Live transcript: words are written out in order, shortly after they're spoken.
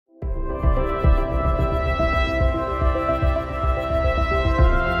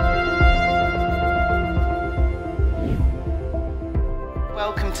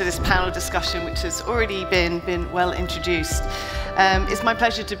to this panel discussion, which has already been well introduced. It's my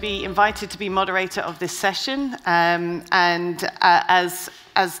pleasure to be invited to be moderator of this session, as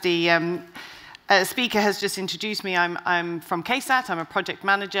the speaker has just introduced me, I'm from KSAT, I'm a project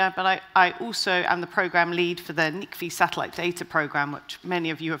manager, but I also am the program lead for the NICFI satellite data program, which many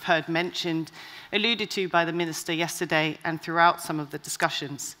of you have heard mentioned, alluded to by the minister yesterday and throughout some of the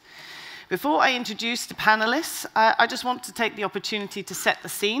discussions. Before I introduce the panelists, I just want to take the opportunity to set the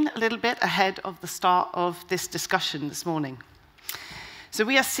scene a little bit ahead of the start of this discussion this morning. So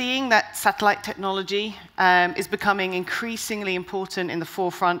we are seeing that satellite technology is becoming increasingly important in the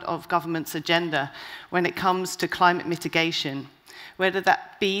forefront of government's agenda when it comes to climate mitigation, whether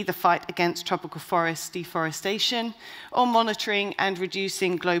that be the fight against tropical forest deforestation or monitoring and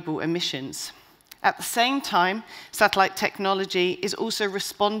reducing global emissions. At the same time, satellite technology is also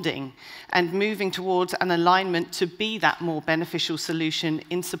responding and moving towards an alignment to be that more beneficial solution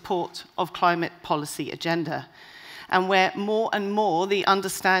in support of climate policy agenda, and where more and more the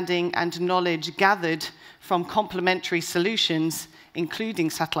understanding and knowledge gathered from complementary solutions,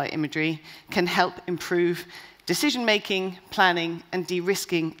 including satellite imagery, can help improve decision-making, planning, and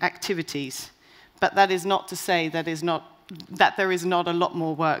de-risking activities. But that is not to say that there is not a lot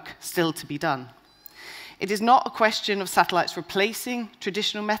more work still to be done. It is not a question of satellites replacing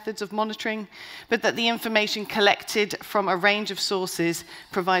traditional methods of monitoring, but that the information collected from a range of sources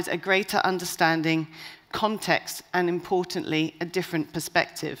provides a greater understanding, context, and importantly, a different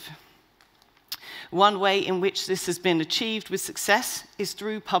perspective. One way in which this has been achieved with success is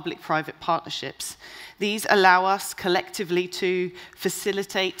through public-private partnerships. These allow us collectively to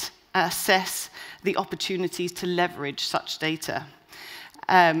facilitate, assess the opportunities to leverage such data.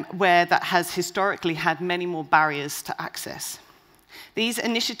 Where that has historically had many more barriers to access. These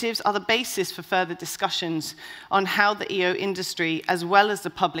initiatives are the basis for further discussions on how the EO industry, as well as the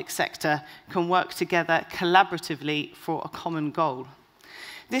public sector, can work together collaboratively for a common goal.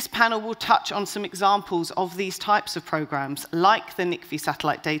 This panel will touch on some examples of these types of programs, like the NICFI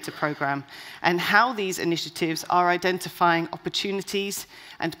satellite data program, and how these initiatives are identifying opportunities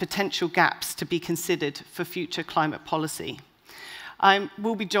and potential gaps to be considered for future climate policy. I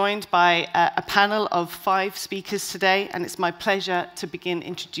will be joined by a panel of 5 speakers today, and it's my pleasure to begin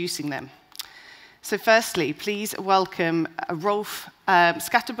introducing them. So firstly, please welcome Rolf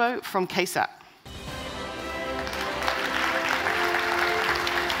Scatterbo from KSAT.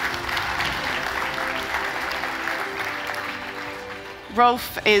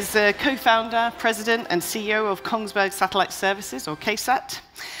 Rolf is a co-founder, president, and CEO of Kongsberg Satellite Services, or KSAT.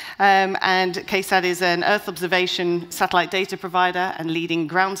 And KSAT is an Earth observation satellite data provider and leading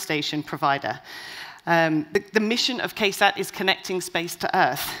ground station provider. The mission of KSAT is connecting space to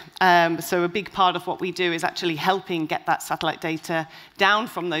Earth. So a big part of what we do is actually helping get that satellite data down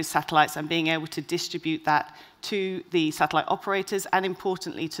from those satellites and being able to distribute that to the satellite operators and,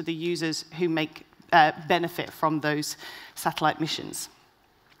 importantly, to the users who benefit from those satellite missions.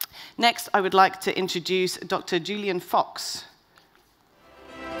 Next, I would like to introduce Dr. Julian Fox.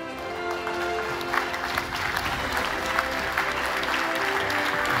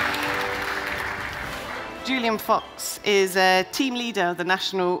 Julian Fox is a team leader of the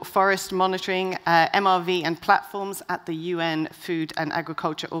National Forest Monitoring, MRV, and Platforms at the UN Food and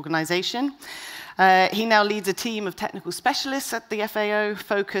Agriculture Organization. He now leads a team of technical specialists at the FAO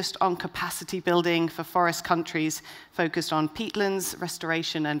focused on capacity building for forest countries, focused on peatlands,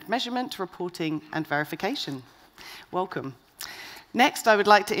 restoration and measurement, reporting and verification. Welcome. Next, I would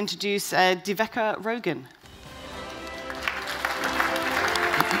like to introduce Devika Rogan.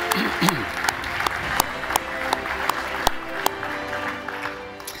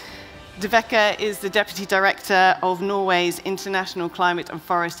 Devika is the Deputy Director of Norway's International Climate and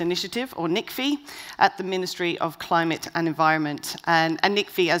Forest Initiative, or NICFI, at the Ministry of Climate and Environment. And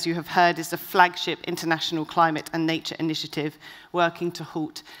NICFI, as you have heard, is the flagship international climate and nature initiative working to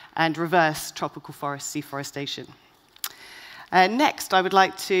halt and reverse tropical forest deforestation. Next, I would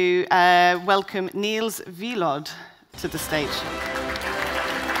like to welcome Niels Villod to the stage.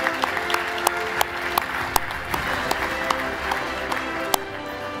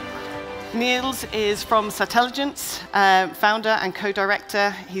 Niels is from Satelligence, founder and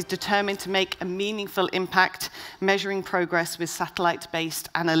co-director. He's determined to make a meaningful impact, measuring progress with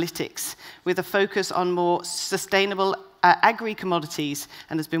satellite-based analytics, with a focus on more sustainable agri-commodities,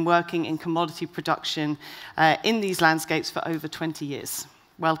 and has been working in commodity production in these landscapes for over 20 years.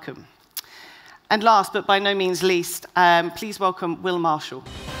 Welcome. And last, but by no means least, please welcome Will Marshall.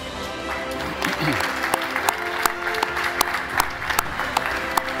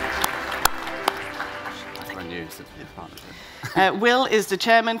 Will is the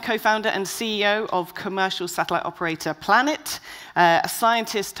chairman, co-founder, and CEO of commercial satellite operator Planet, a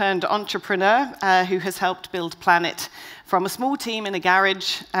scientist turned entrepreneur who has helped build Planet from a small team in a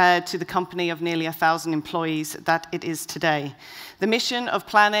garage to the company of nearly 1,000 employees that it is today. The mission of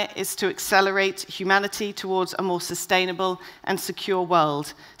Planet is to accelerate humanity towards a more sustainable and secure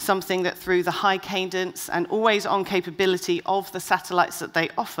world, something that through the high cadence and always-on capability of the satellites that they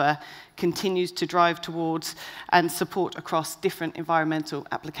offer continues to drive towards and support across different environmental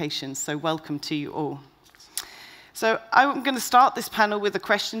applications. So welcome to you all. So I'm going to start this panel with a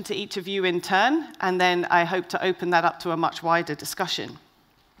question to each of you in turn, and then I hope to open that up to a much wider discussion.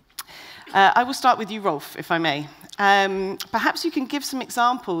 I will start with you, Rolf, if I may. Perhaps you can give some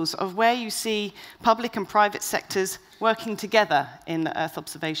examples of where you see public and private sectors working together in the Earth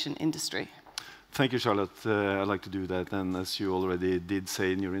observation industry. Thank you, Charlotte. I'd like to do that. And as you already did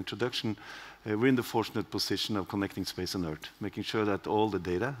say in your introduction, we're in the fortunate position of connecting space and Earth, making sure that all the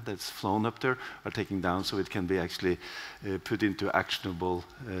data that's flown up there are taken down so it can be actually put into actionable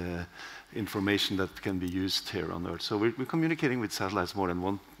information that can be used here on Earth. So we're communicating with satellites more than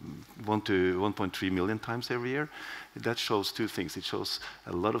 1 to 1.3 million times every year. That shows two things. It shows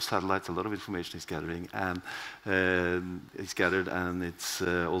a lot of satellites, a lot of information is gathering, and it's gathered, and it's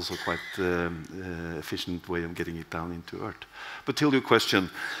also quite efficient way of getting it down into Earth. But to your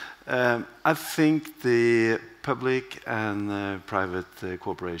question, I think the public and private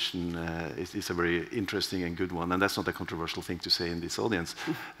cooperation is a very interesting and good one, and that's not a controversial thing to say in this audience.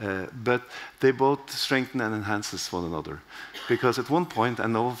 But they both strengthen and enhance one another. Because at one point,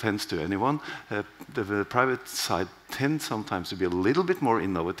 and no offense to anyone, the private side tends sometimes to be a little bit more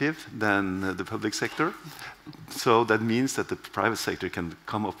innovative than the public sector. So that means that the private sector can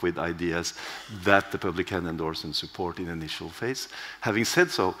come up with ideas that the public can endorse and support in the initial phase. Having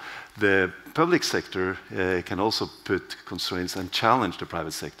said so, the public sector can also put constraints and challenge the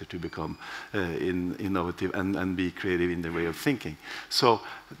private sector to become innovative and be creative in their way of thinking. So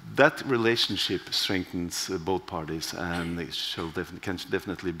that relationship strengthens both parties, and it can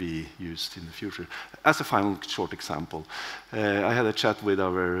definitely be used in the future. As a final short example, I had a chat with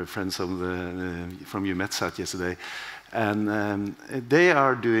our friends from UMETSAT yesterday, and they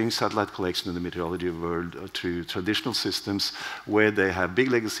are doing satellite collection in the meteorology world through traditional systems where they have big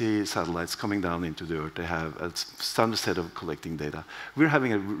legacy satellites coming down into the Earth. They have a standard set of collecting data. We're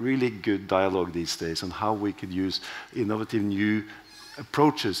having a really good dialogue these days on how we could use innovative new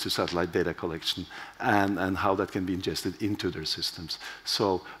approaches to satellite data collection and how that can be ingested into their systems.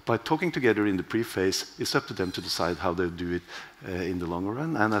 So by talking together in the pre-phase, it's up to them to decide how they'll do it in the longer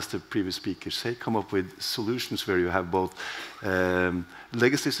run. And as the previous speakers say, come up with solutions where you have both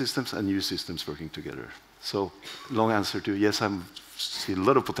legacy systems and new systems working together. So long answer to yes, I see a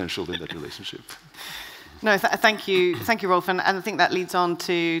lot of potential in that relationship. No, thank you, Rolf, and I think that leads on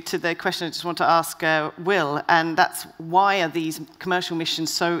to the question I just want to ask Will, and that's why are these commercial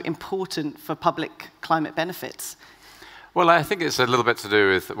missions so important for public climate benefits? Well, I think it's a little bit to do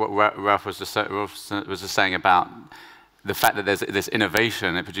with what Rolf was just saying about the fact that there's this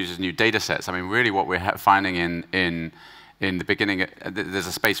innovation, it produces new data sets. I mean, really what we're finding in the beginning, there's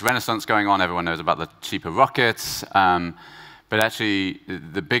a space renaissance going on. Everyone knows about the cheaper rockets. But actually,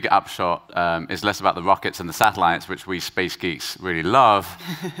 the big upshot is less about the rockets and the satellites, which we space geeks really love,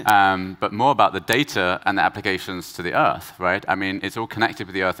 but more about the data and the applications to the Earth, right? I mean, it's all connected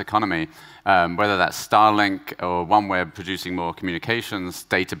with the Earth economy, whether that's Starlink or OneWeb producing more communications,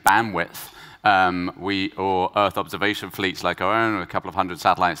 data bandwidth, or Earth observation fleets like our own, or a couple of hundred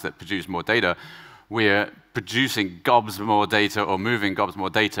satellites that produce more data. We're producing gobs more data or moving gobs more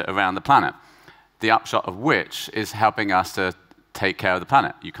data around the planet. The upshot of which is helping us to take care of the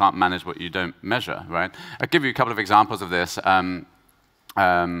planet. You can't manage what you don't measure, right? I'll give you a couple of examples of this. One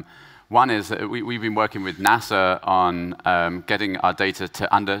is that we've been working with NASA on getting our data to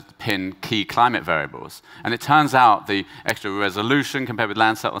underpin key climate variables. And it turns out the extra resolution compared with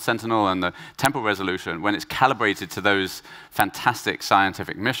Landsat or Sentinel and the temporal resolution, when it's calibrated to those fantastic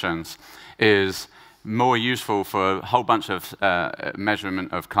scientific missions, is more useful for a whole bunch of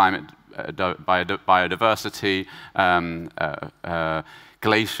measurement of climate biodiversity,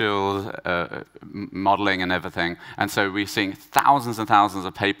 glacial modeling and everything. And so we're seeing thousands and thousands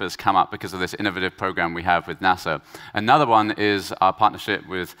of papers come up because of this innovative program we have with NASA. Another one is our partnership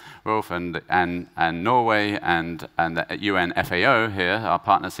with Rolf and Norway and the UN FAO here, our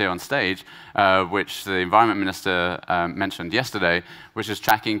partners here on stage, which the Environment Minister mentioned yesterday, which is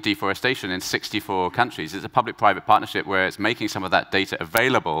tracking deforestation in 64 countries. It's a public-private partnership where it's making some of that data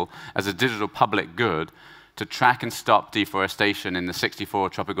available as a digital public good to track and stop deforestation in the 64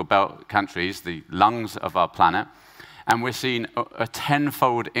 tropical belt countries, the lungs of our planet. And we're seeing a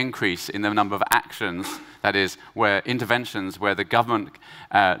tenfold increase in the number of actions, that is, where interventions where the government,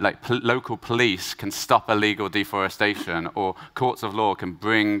 like local police, can stop illegal deforestation, or courts of law can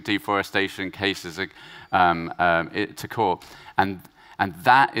bring deforestation cases to court. And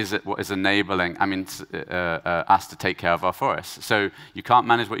that is what is enabling, us to take care of our forests. So you can't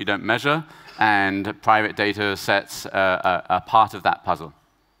manage what you don't measure, and private data sets are part of that puzzle.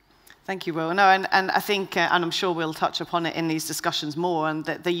 Thank you, Will. No, and I think, and I'm sure we'll touch upon it in these discussions more, and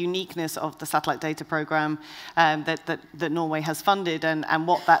the uniqueness of the satellite data program that Norway has funded, and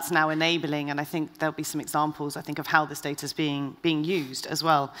what that's now enabling. And I think there'll be some examples, I think, of how this data is being used as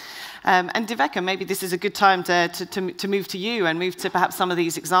well. And Deveka, maybe this is a good time to move to you and move to perhaps some of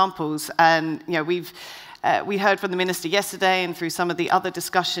these examples. And we heard from the Minister yesterday and through some of the other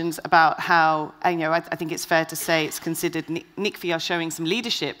discussions about how, I think it's fair to say it's considered NICFI are showing some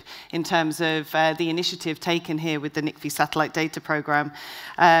leadership in terms of the initiative taken here with the NICFI satellite data program.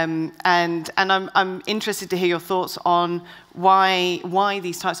 And I'm interested to hear your thoughts on why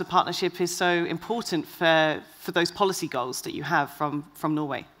these types of partnership is so important for those policy goals that you have from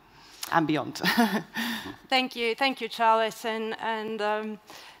Norway and beyond. Thank you, Charles. And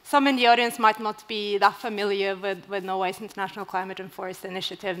some in the audience might not be that familiar with Norway's International Climate and Forest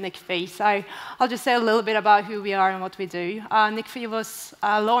Initiative, NICFI. So I'll just say a little bit about who we are and what we do. NICFI was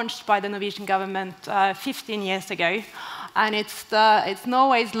launched by the Norwegian government 15 years ago. And it's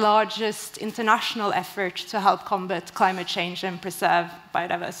Norway's largest international effort to help combat climate change and preserve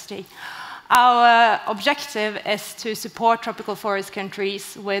biodiversity. Our objective is to support tropical forest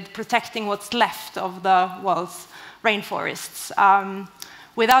countries with protecting what's left of the world's rainforests.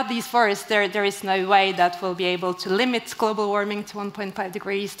 Without these forests, there is no way that we'll be able to limit global warming to 1.5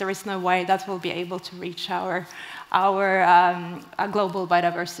 degrees. There is no way that we'll be able to reach our global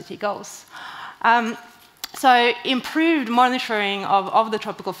biodiversity goals. So improved monitoring of the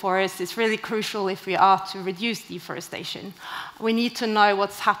tropical forests is really crucial if we are to reduce deforestation. We need to know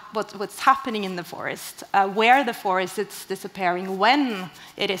what's happening in the forest, where the forest is disappearing, when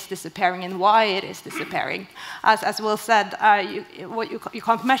it is disappearing, and why it is disappearing. As Will said, you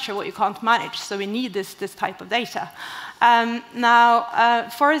can't measure what you can't manage, so we need this type of data.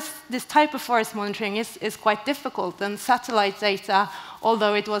 This type of forest monitoring is quite difficult, and satellite data,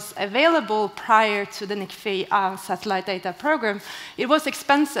 although it was available prior to the NICFI satellite data program, it was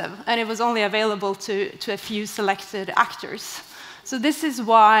expensive, and it was only available to a few selected actors. So this is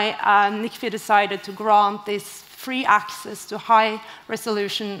why NICFI decided to grant this free access to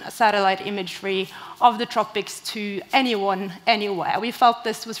high-resolution satellite imagery of the tropics to anyone, anywhere. We felt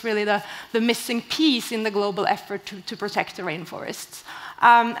this was really the missing piece in the global effort to protect the rainforests.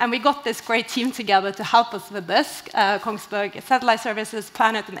 And we got this great team together to help us with this. Kongsberg Satellite Services,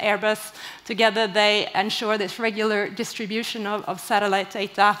 Planet, and Airbus. Together, they ensure this regular distribution of satellite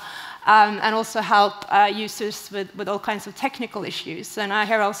data, and also help users with all kinds of technical issues. And I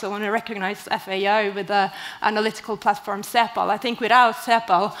here also want to recognize FAO with the analytical platform CEPAL. I think without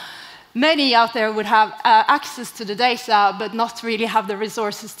CEPAL, many out there would have access to the data, but not really have the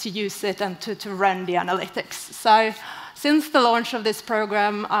resources to use it and to run the analytics. So since the launch of this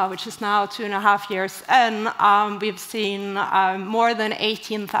program, which is now 2.5 years in, we've seen more than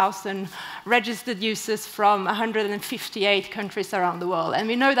 18,000 registered users from 158 countries around the world. And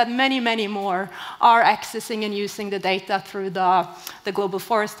we know that many, many more are accessing and using the data through the Global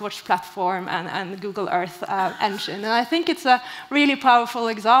Forest Watch platform and the Google Earth engine. And I think it's a really powerful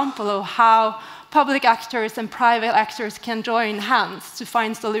example of how public actors and private actors can join hands to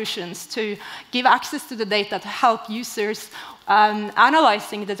find solutions, to give access to the data, to help users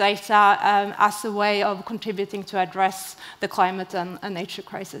analyzing the data as a way of contributing to address the climate and nature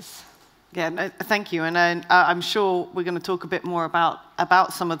crisis. Yeah, no, thank you. And I'm sure we're going to talk a bit more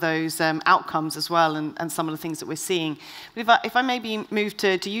about some of those outcomes as well, and some of the things that we're seeing. But if I maybe move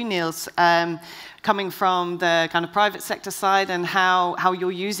to you, Niels, coming from the kind of private sector side and how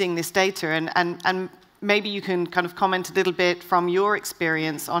you're using this data, and maybe you can kind of comment a little bit from your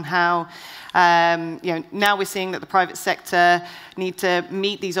experience on how now we're seeing that the private sector need to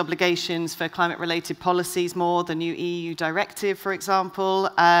meet these obligations for climate-related policies more, the new EU directive, for example.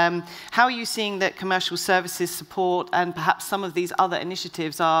 How are you seeing that commercial services support and perhaps some of these other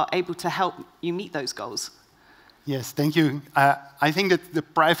initiatives are able to help you meet those goals? Yes, thank you. I think that the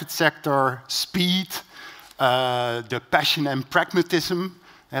private sector speed, the passion and pragmatism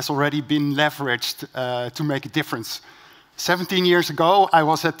has already been leveraged to make a difference. 17 years ago, I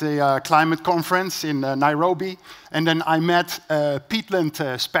was at the climate conference in Nairobi, and then I met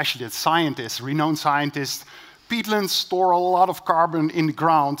peatland specialists, scientists, renowned scientists. Peatlands store a lot of carbon in the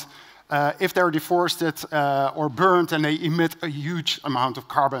ground. If they're deforested or burned, and they emit a huge amount of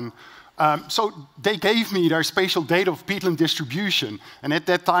carbon. So they gave me their spatial data of peatland distribution. And at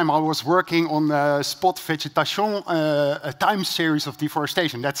that time, I was working on spot vegetation, a time series of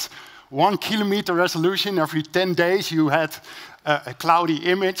deforestation. That's 1 kilometer resolution. Every 10 days, you had a cloudy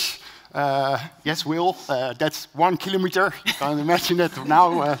image. Yes, Will, that's 1 kilometer. You can imagine that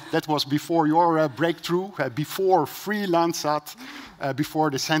now. That was before your breakthrough, before Freelandsat, before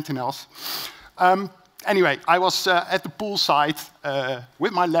the Sentinels. Anyway, I was at the poolside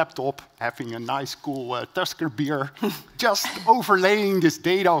with my laptop, having a nice, cool Tusker beer, just overlaying this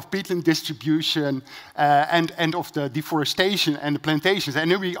data of peatland distribution and of the deforestation and the plantations. And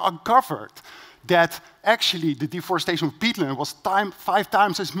then we uncovered that actually the deforestation of peatland was 5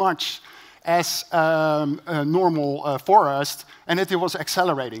 times as much as a normal forest, and that it was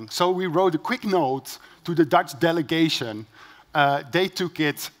accelerating. So we wrote a quick note to the Dutch delegation. They took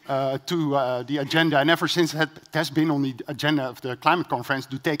it to the agenda, and ever since it has been on the agenda of the climate conference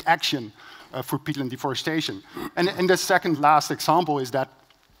to take action for peatland deforestation. And the second last example is that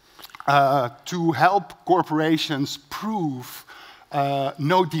to help corporations prove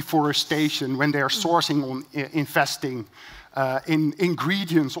no deforestation when they are sourcing on investing in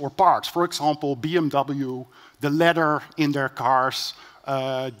ingredients or parts. For example, BMW, the leather in their cars,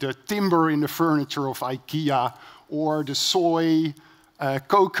 the timber in the furniture of IKEA, or the soy,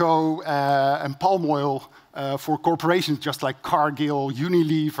 cocoa, and palm oil for corporations just like Cargill,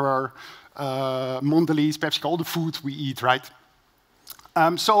 Unilever, Mondelez, PepsiCo, all the foods we eat, right?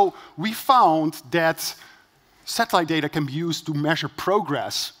 So we found that satellite data can be used to measure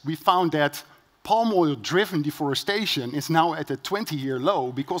progress. We found that palm oil-driven deforestation is now at a 20-year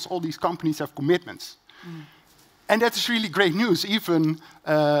low because all these companies have commitments. And that's really great news. Even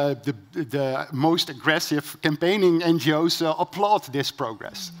the most aggressive campaigning NGOs applaud this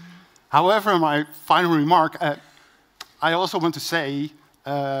progress. However, my final remark, I also want to say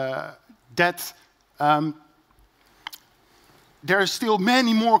that there are still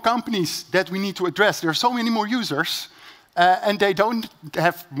many more companies that we need to address. There are so many more users, and they don't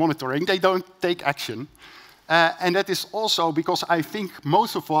have monitoring, they don't take action. And that is also because I think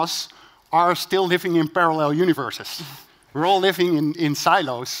most of us are still living in parallel universes. We're all living in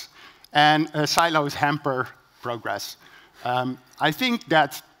silos, and silos hamper progress. I think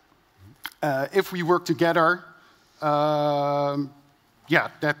that if we work together, that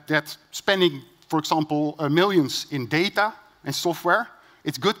spending, for example, millions in data and software,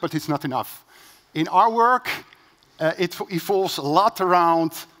 it's good, but it's not enough. In our work, it evolves a lot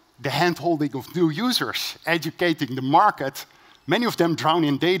around the hand-holding of new users, educating the market. Many of them drown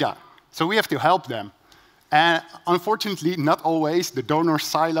in data. So we have to help them. And unfortunately, not always the donor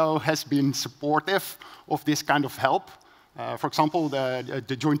silo has been supportive of this kind of help. For example,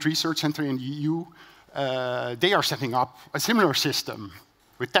 the Joint Research Center in the EU, they are setting up a similar system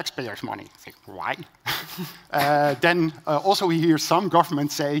with taxpayers' money. I think, why? Then also we hear some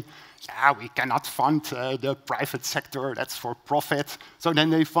governments say, yeah, we cannot fund the private sector, that's for profit. So then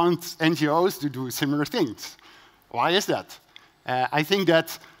they fund NGOs to do similar things. Why is that? I think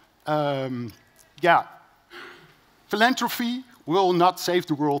that philanthropy will not save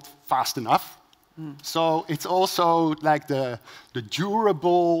the world fast enough. So it's also like the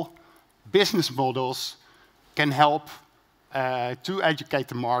durable business models can help to educate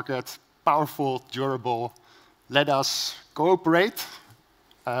the market, powerful, durable. Let us cooperate,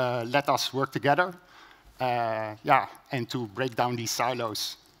 let us work together, and to break down these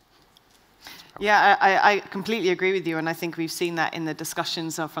silos. Yeah, I completely agree with you, and I think we've seen that in the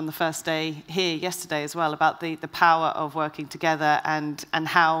discussions from the first day here yesterday as well about the power of working together and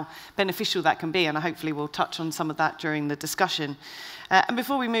how beneficial that can be, and hopefully we'll touch on some of that during the discussion. And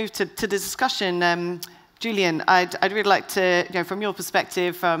before we move to the discussion, Julian, I'd really like to, from your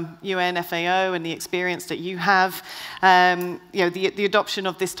perspective, from UN, FAO, and the experience that you have, the adoption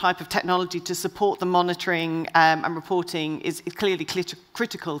of this type of technology to support the monitoring and reporting is clearly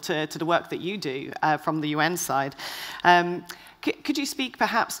critical to the work that you do from the UN side. Could you speak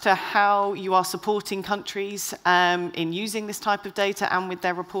perhaps to how you are supporting countries in using this type of data and with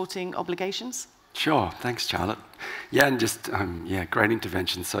their reporting obligations? Sure, thanks, Charlotte. Yeah, and just, great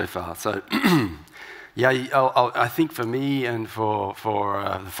intervention so far. So. I think for me and for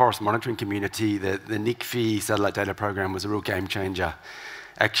the forest monitoring community, the NICFI satellite data program was a real game changer.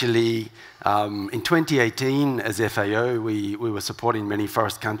 Actually, in 2018, as FAO, we were supporting many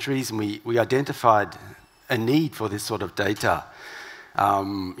forest countries, and we identified a need for this sort of data.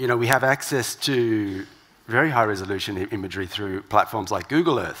 We have access to very high resolution imagery through platforms like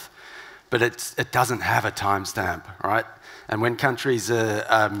Google Earth, but it doesn't have a timestamp, right? And when countries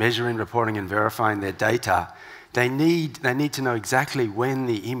are measuring, reporting, and verifying their data, they need to know exactly when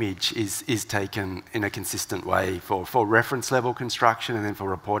the image is taken in a consistent way for reference level construction and then for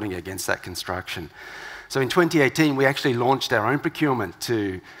reporting against that construction. So in 2018, we actually launched our own procurement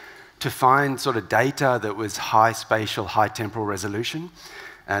to find sort of data that was high spatial, high temporal resolution.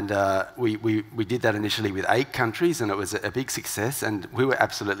 And we did that initially with 8 countries, and it was a big success. And we were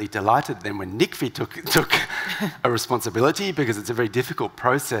absolutely delighted then when NICFI took a responsibility, because it's a very difficult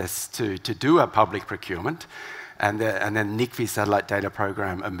process to do a public procurement. And then NICFI Satellite Data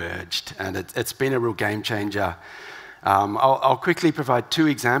Program emerged, and it's been a real game changer. I'll quickly provide 2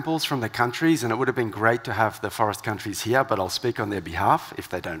 examples from the countries, and it would have been great to have the forest countries here, but I'll speak on their behalf if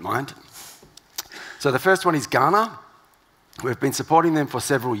they don't mind. So the first one is Ghana. We've been supporting them for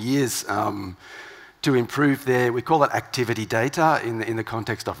several years to improve we call that activity data in the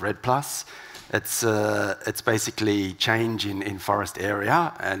context of REDD+. It's basically change in forest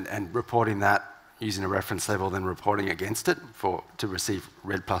area and reporting that using a reference level, then reporting against it to receive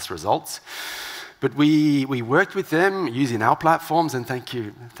REDD+ results. But we worked with them using our platforms, and thank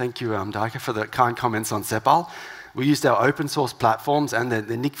you, Daika, for the kind comments on CEPAL. We used our open source platforms and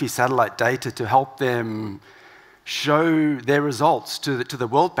the NICFI satellite data to help them show their results to the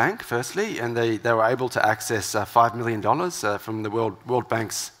World Bank, firstly, and they were able to access $5 million from the World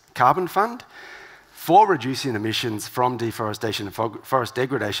Bank's Carbon Fund for reducing emissions from deforestation and forest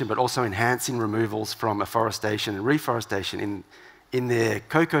degradation, but also enhancing removals from afforestation and reforestation in their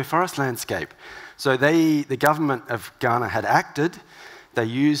cocoa forest landscape. So the government of Ghana had acted. They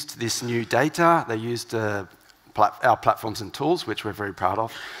used this new data. They used our platforms and tools, which we're very proud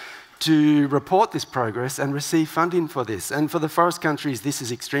of, to report this progress and receive funding for this. And for the forest countries, this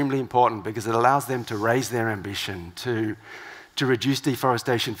is extremely important because it allows them to raise their ambition, to reduce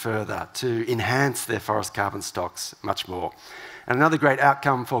deforestation further, to enhance their forest carbon stocks much more. And another great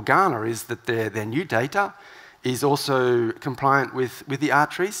outcome for Ghana is that their new data is also compliant with the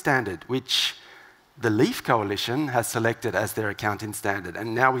R3 standard, which the LEAF Coalition has selected as their accounting standard.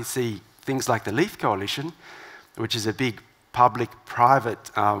 And now we see things like the LEAF Coalition, which is a big public-private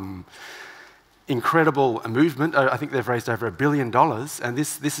incredible movement. I think they've raised over $1 billion, and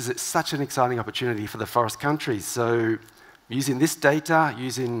this is such an exciting opportunity for the forest countries. So using this data,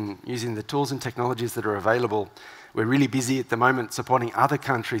 using the tools and technologies that are available, we're really busy at the moment supporting other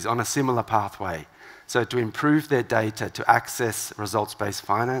countries on a similar pathway. So to improve their data, to access results-based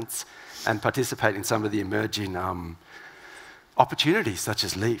finance, and participate in some of the emerging opportunities such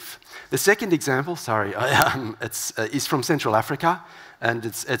as LEAF. The second example, is from Central Africa, and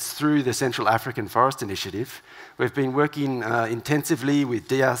it's through the Central African Forest Initiative. We've been working intensively with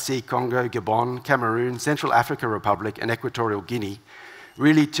DRC, Congo, Gabon, Cameroon, Central African Republic, and Equatorial Guinea,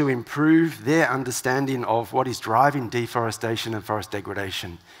 really to improve their understanding of what is driving deforestation and forest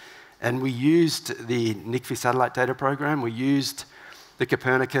degradation. And we used the NICFI Satellite Data Program, we used the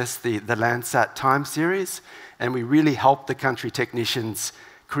Copernicus, the Landsat time series, and we really helped the country technicians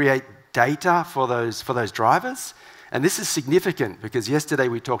create data for those drivers. And this is significant because yesterday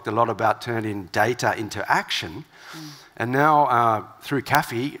we talked a lot about turning data into action. And now through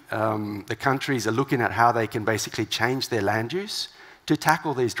CAFI, the countries are looking at how they can basically change their land use to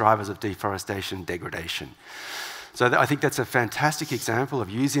tackle these drivers of deforestation and degradation. So I think that's a fantastic example of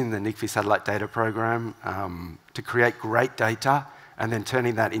using the NICFI Satellite Data Program to create great data and then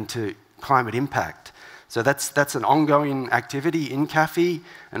turning that into climate impact. So that's an ongoing activity in CAFI,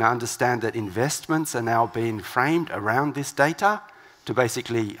 and I understand that investments are now being framed around this data to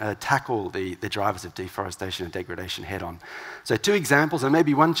basically tackle the drivers of deforestation and degradation head on. So 2 examples, and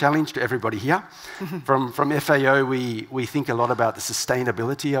maybe one challenge to everybody here. From FAO, we think a lot about the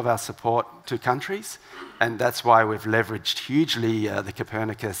sustainability of our support to countries, and that's why we've leveraged hugely the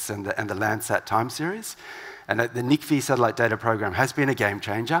Copernicus and the Landsat time series. And the NICFI Satellite Data Program has been a game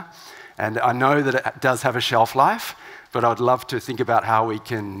changer. And I know that it does have a shelf life, but I'd love to think about how we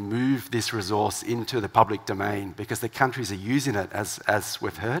can move this resource into the public domain because the countries are using it, as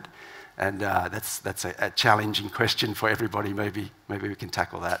we've heard. And that's a challenging question for everybody. Maybe we can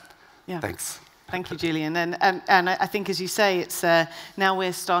tackle that. Yeah. Thanks. Thank you, Julian. And I think, as you say, it's now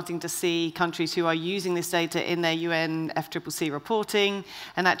we're starting to see countries who are using this data in their UN FCCC reporting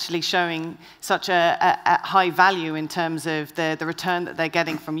and actually showing such a high value in terms of the return that they're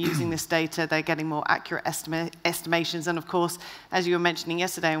getting from using this data. They're getting more accurate estimations. And of course, as you were mentioning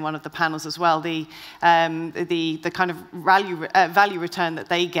yesterday in one of the panels as well, the kind of value return that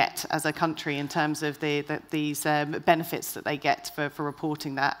they get as a country in terms of these benefits that they get for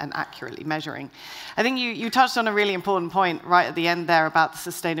reporting that and accurately measuring. I think you touched on a really important point right at the end there about the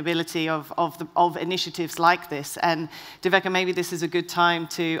sustainability of initiatives like this. And Deveka, maybe this is a good time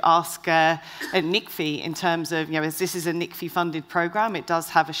to ask NICFI in terms of, as this is a NICFI-funded program, it does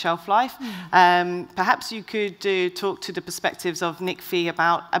have a shelf life. Perhaps you could talk to the perspectives of NICFI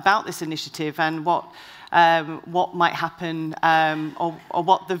about this initiative and what might happen or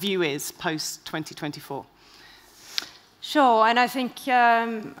what the view is post-2024. Sure, and I think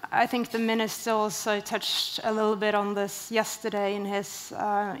the minister also touched a little bit on this yesterday in his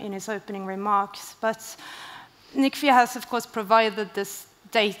opening remarks. But NICFI has, of course, provided this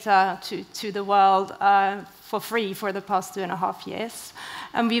data to the world for free for the past 2.5 years,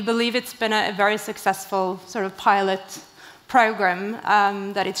 and we believe it's been a very successful sort of pilot program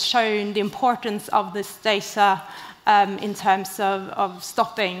that it's shown the importance of this data in terms of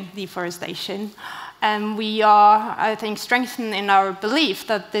stopping deforestation. And we are, I think, strengthened in our belief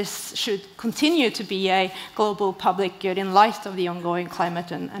that this should continue to be a global public good in light of the ongoing climate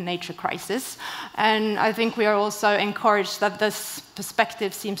and nature crisis. And I think we are also encouraged that this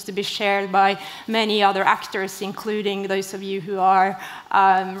perspective seems to be shared by many other actors, including those of you who are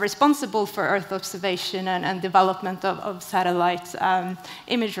responsible for Earth observation and development of satellite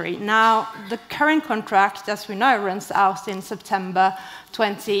imagery. Now, the current contract, as we know, runs out in September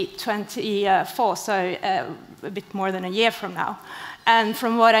 2024, so a bit more than a year from now. And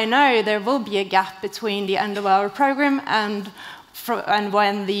from what I know, there will be a gap between the end of our program and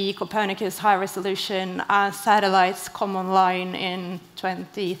when the Copernicus high-resolution satellites come online in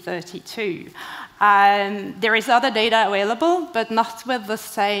 2032. There is other data available, but not with the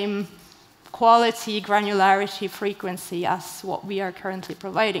same quality, granularity, frequency as what we are currently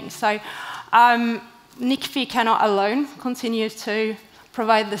providing. So NICFI cannot alone continue to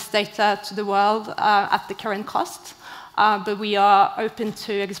provide this data to the world at the current cost, but we are open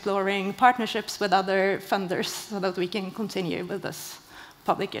to exploring partnerships with other funders so that we can continue with this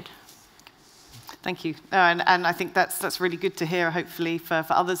public good. Thank you. And I think that's really good to hear, hopefully, for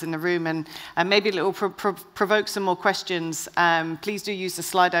others in the room. And maybe it will provoke some more questions. Please do use the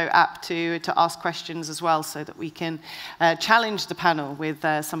Slido app to ask questions as well so that we can challenge the panel with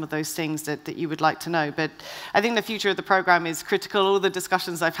some of those things that you would like to know. But I think the future of the program is critical. All the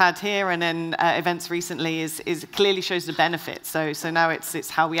discussions I've had here and then events recently is clearly shows the benefit. So now it's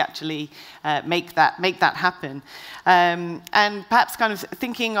how we actually make that happen. And perhaps kind of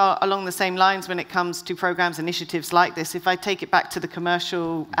thinking along the same lines when it comes to programs, initiatives like this, if I take it back to the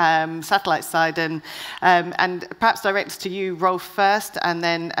commercial satellite side and perhaps direct to you, Rolf, first, and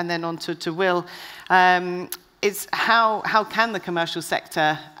then on to Will, is how can the commercial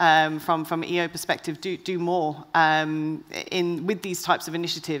sector, from EO perspective, do more with these types of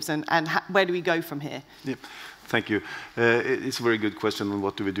initiatives, and where do we go from here? Yep. Thank you. It's a very good question on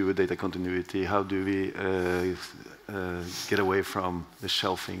what do we do with data continuity? How do we get away from the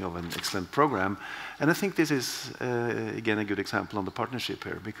shelving of an excellent program? And I think this is, again, a good example on the partnership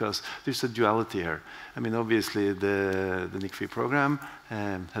here, because there's a duality here. I mean, obviously, the NICFI program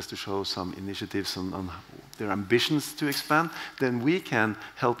has to show some initiatives on their ambitions to expand. Then we can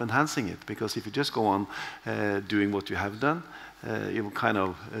help enhancing it, because if you just go on doing what you have done, you will kind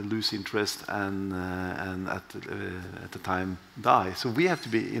of lose interest and at the time die. So we have to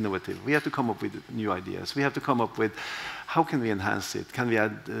be innovative. We have to come up with new ideas. We have to come up with how can we enhance it? Can we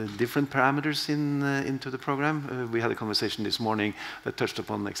add different parameters into the program? We had a conversation this morning that touched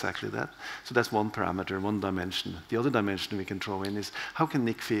upon exactly that. So that's one parameter, one dimension. The other dimension we can throw in is how can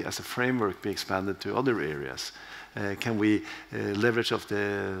NICFI as a framework be expanded to other areas? Can we leverage of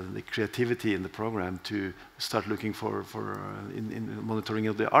the creativity in the program to start looking for in monitoring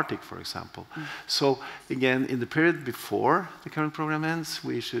of the Arctic, for example? So again, in the period before the current program ends,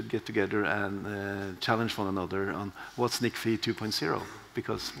 we should get together and challenge one another on what's NICFI 2.0,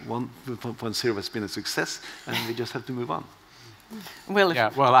 because 1.0 has been a success, and we just have to move on. Will, yeah,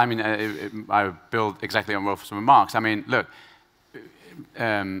 well, I mean, I build exactly on Rolf's remarks. I mean, look,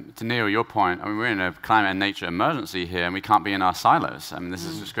 to Neil, your point, I mean, we're in a climate and nature emergency here, and we can't be in our silos. I mean, this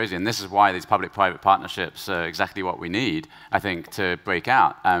is just crazy, and this is why these public-private partnerships are exactly what we need, I think, to break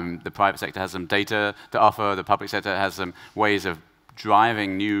out. The private sector has some data to offer, the public sector has some ways of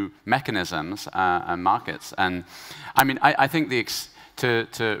driving new mechanisms and markets. And I mean, I think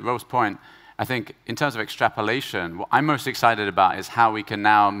to Rolf's point, I think in terms of extrapolation, what I'm most excited about is how we can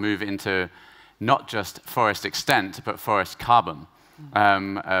now move into not just forest extent, but forest carbon.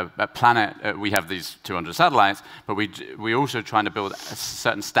 At Planet, we have these 200 satellites, but we're also trying to build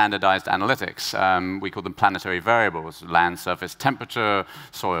certain standardized analytics. We call them planetary variables: land surface temperature,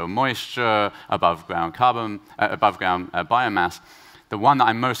 soil moisture, above ground carbon, above ground biomass. The one that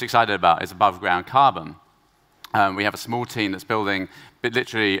I'm most excited about is above ground carbon. We have a small team that's building,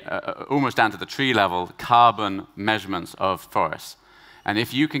 literally almost down to the tree level, carbon measurements of forests. And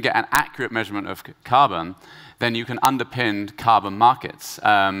if you can get an accurate measurement of carbon, then you can underpin carbon markets.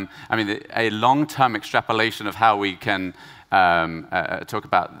 I mean, a long-term extrapolation of how we can talk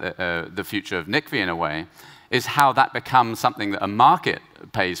about the future of NICFI in a way is how that becomes something that a market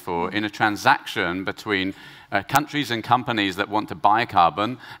pays for in a transaction between countries and companies that want to buy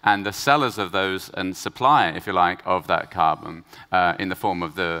carbon and the sellers of those and supply, if you like, of that carbon in the form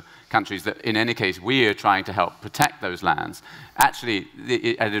of the countries that, in any case, we are trying to help protect those lands. Actually,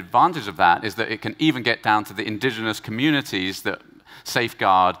 an advantage of that is that it can even get down to the indigenous communities that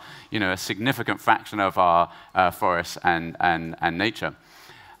safeguard, a significant fraction of our forests and nature.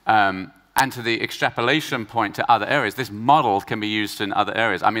 And to the extrapolation point to other areas, this model can be used in other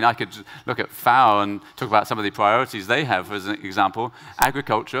areas. I mean, I could look at FAO and talk about some of the priorities they have. As an example,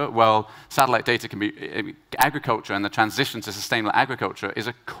 agriculture. Well, satellite data can be agriculture, and the transition to sustainable agriculture is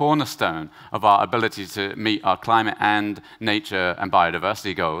a cornerstone of our ability to meet our climate and nature and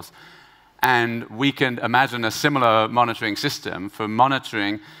biodiversity goals. And we can imagine a similar monitoring system for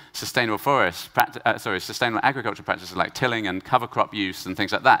monitoring sustainable sustainable agriculture practices like tilling and cover crop use and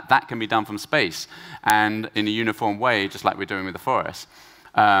things like that. That can be done from space and in a uniform way, just like we're doing with the forests.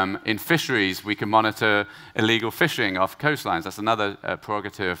 In fisheries, we can monitor illegal fishing off coastlines. That's another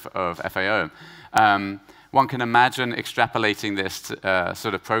prerogative of FAO. One can imagine extrapolating this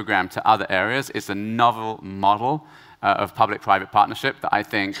sort of program to other areas. It's a novel model of public-private partnership that I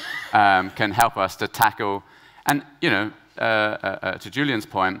think can help us to tackle. And, to Julian's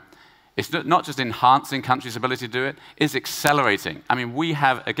point, it's not just enhancing countries' ability to do it, it's accelerating. I mean, we've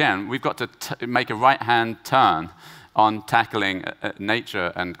got to make a right-hand turn on tackling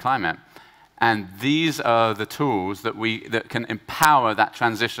nature and climate. And these are the tools that can empower that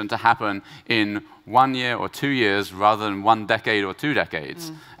transition to happen in 1 year or 2 years rather than 1 decade or 2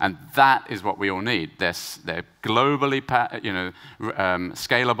 decades. And that is what we all need. They're globally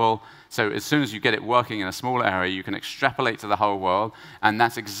scalable. So as soon as you get it working in a small area, you can extrapolate to the whole world. And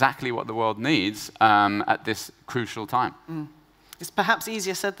that's exactly what the world needs at this crucial time. It's perhaps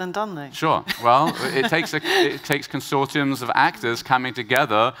easier said than done, though. Sure. Well, it takes consortiums of actors coming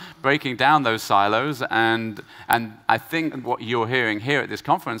together, breaking down those silos, and I think what you're hearing here at this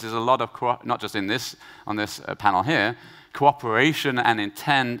conference is a lot of not just on this panel here, cooperation and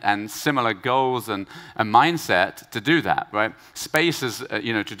intent and similar goals and a mindset to do that, right? Space is,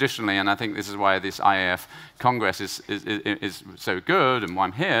 traditionally, and I think this is why this IAF Congress is so good and why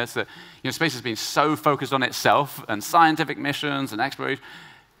I'm here, is that space has been so focused on itself and scientific missions and exploration,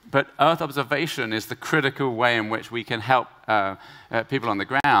 but Earth observation is the critical way in which we can help people on the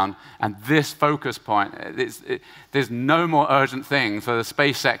ground, and this focus point, there's no more urgent thing for the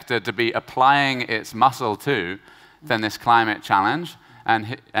space sector to be applying its muscle to than this climate challenge,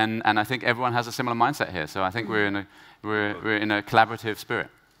 and I think everyone has a similar mindset here. So I think we're in a collaborative spirit.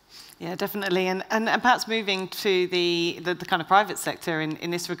 Yeah, definitely, and perhaps moving to the kind of private sector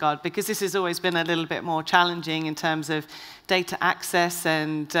in this regard, because this has always been a little bit more challenging in terms of data access,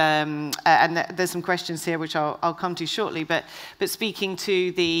 and there's some questions here which I'll come to shortly. But speaking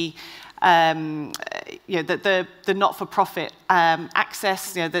to the the not-for-profit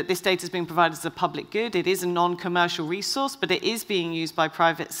access, that this data is being provided as a public good. It is a non-commercial resource, but it is being used by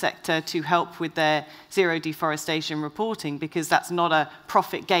private sector to help with their zero deforestation reporting, because that's not a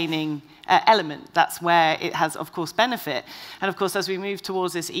profit-gaining element. That's where it has, of course, benefit. And of course, as we move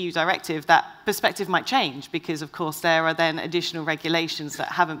towards this EU directive, that perspective might change, because of course there are then additional regulations that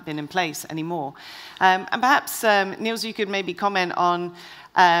haven't been in place anymore. And perhaps, Niels, you could maybe comment on,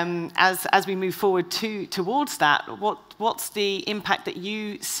 as we move forward towards that, what's the impact that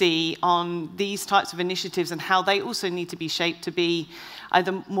you see on these types of initiatives and how they also need to be shaped to be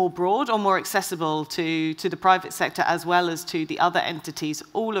either more broad or more accessible to the private sector as well as to the other entities,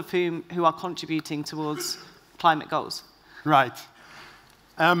 all of who are contributing towards climate goals? Right.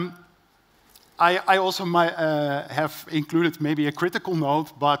 I also might have included maybe a critical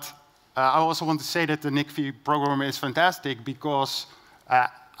note, but I also want to say that the NICFI program is fantastic because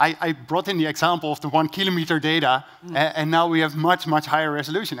I brought in the example of the 1 kilometer data, and now we have much, much higher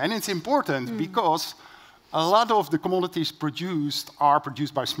resolution. And it's important because a lot of the commodities produced are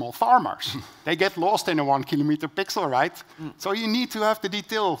produced by small farmers. They get lost in a 1 kilometer pixel, right? So you need to have the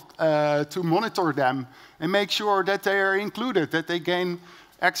detail to monitor them and make sure that they are included, that they gain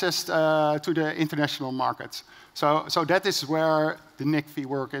access to the international markets. So that is where the NICFI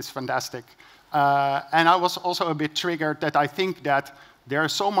work is fantastic. And I was also a bit triggered that I think that there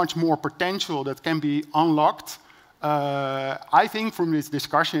is so much more potential that can be unlocked. I think from this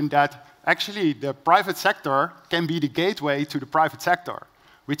discussion that actually the private sector can be the gateway to the private sector,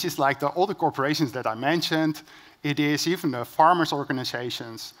 which is like all the corporations that I mentioned. It is even the farmers'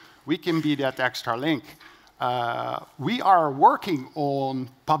 organizations. We can be that extra link. We are working on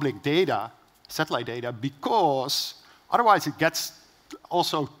public data, satellite data, because otherwise it gets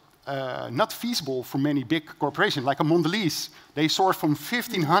also not feasible for many big corporations, like a Mondelez. They source from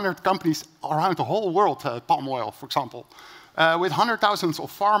 1,500 companies around the whole world, palm oil, for example. With hundreds of thousands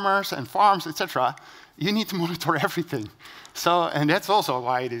of farmers and farms, etc., you need to monitor everything. So, and that's also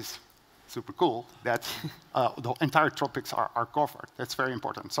why it is super cool that the entire tropics are covered. That's very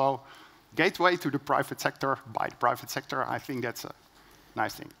important. So, gateway to the private sector by the private sector, I think that's a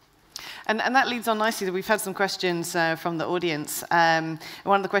nice thing. And that leads on nicely. We've had some questions from the audience. One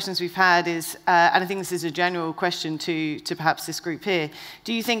of the questions we've had is, and I think this is a general question to perhaps this group here,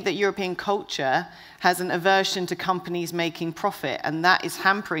 do you think that European culture has an aversion to companies making profit, and that is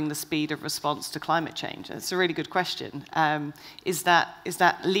hampering the speed of response to climate change? It's a really good question. Is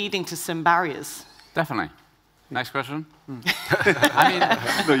that leading to some barriers? Definitely. Next question. I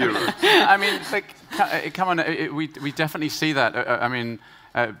mean, no, you're right. I mean, like, come on, we definitely see that. I mean,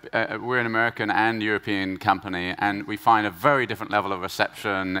 we're an American and European company, and we find a very different level of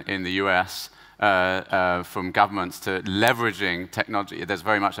reception in the US from governments to leveraging technology. There's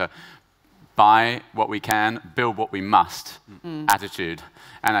very much a buy what we can, build what we must attitude.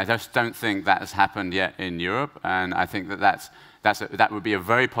 And I just don't think that has happened yet in Europe, and I think that would be a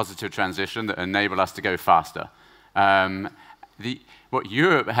very positive transition that enable us to go faster. What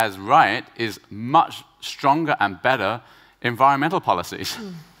Europe has right is much stronger and better environmental policies.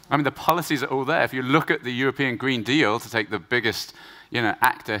 I mean, the policies are all there. If you look at the European Green Deal, to take the biggest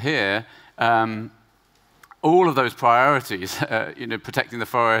actor here, all of those priorities, protecting the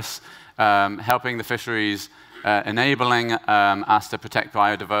forests, helping the fisheries, enabling us to protect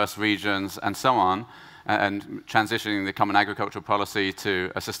biodiverse regions, and so on, and transitioning the common agricultural policy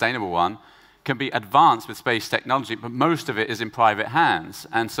to a sustainable one, can be advanced with space technology, but most of it is in private hands.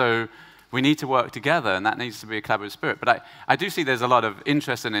 And so we need to work together, and that needs to be a collaborative spirit. But I do see there's a lot of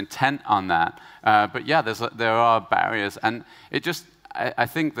interest and intent on that. But yeah, there are barriers. And I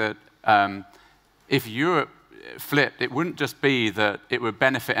think that if Europe flipped, it wouldn't just be that it would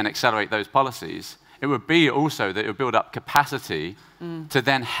benefit and accelerate those policies. It would be also that it would build up capacity to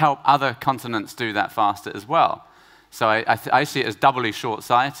then help other continents do that faster as well. So I see it as doubly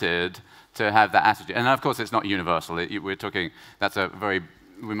short-sighted to have that attitude. And of course, it's not universal. We're talking,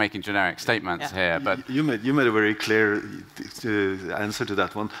 we're making generic statements here. But you made a very clear answer to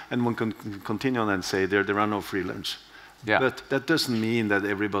that one. And one can continue on and say there are no free lunch. Yeah. But that doesn't mean that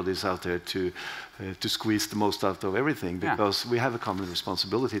everybody's out there to squeeze the most out of everything, because we have a common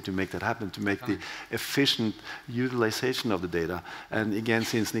responsibility to make that happen, to make the efficient utilization of the data. And again,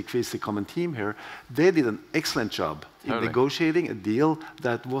 since NICFI is the common team here, they did an excellent job in negotiating a deal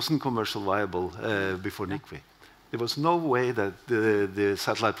that wasn't commercially viable before NICFI. There was no way that the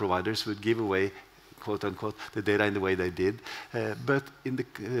satellite providers would give away, quote unquote, the data in the way they did, but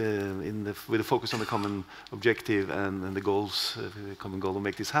with a focus on the common objective and the goals, the common goal to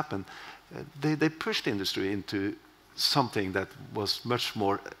make this happen, they pushed the industry into something that was much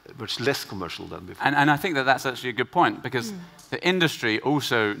less commercial than before. And I think that's actually a good point, because the industry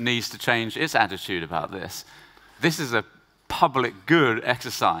also needs to change its attitude about this. This is a public good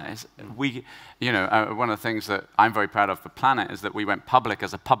exercise. One of the things that I'm very proud of for Planet is that we went public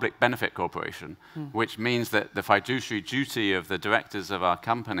as a public benefit corporation, which means that the fiduciary duty of the directors of our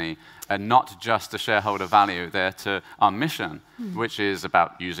company are not just to shareholder value, they're to our mission, which is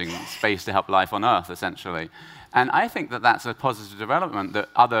about using space to help life on Earth, essentially. And I think that that's a positive development, that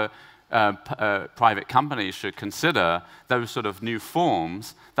other private companies should consider those sort of new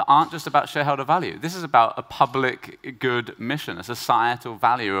forms that aren't just about shareholder value. This is about a public good mission, a societal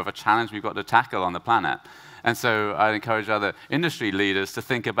value of a challenge we've got to tackle on the planet. And so I encourage other industry leaders to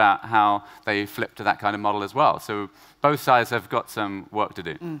think about how they flip to that kind of model as well. So both sides have got some work to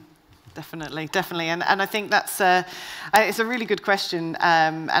do. Definitely, definitely, and I think that's it's a really good question,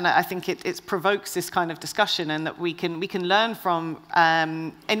 and I think it provokes this kind of discussion, and that we can learn from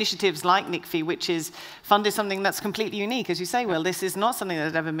initiatives like NICFI, which is funded something that's completely unique, as you say. Well, this is not something that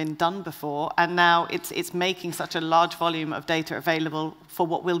had ever been done before, and now it's making such a large volume of data available for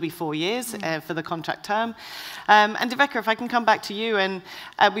what will be 4 years for the contract term. And Deveka, if I can come back to you, and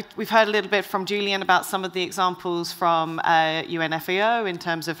we've heard a little bit from Julian about some of the examples from UNFAO in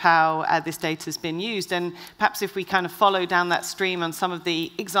terms of how this data has been used, and perhaps if we kind of follow down that stream on some of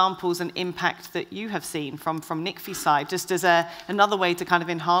the examples and impact that you have seen from NICFI's side, just as another way to kind of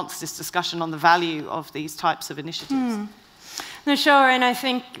enhance this discussion on the value of these types of initiatives. No, sure, and I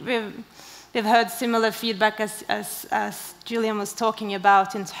think we've heard similar feedback as Julian was talking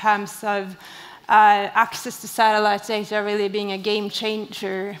about in terms of access to satellite data really being a game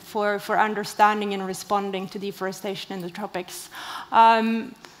changer for understanding and responding to deforestation in the tropics.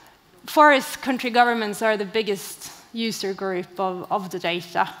 Forest country governments are the biggest user group of the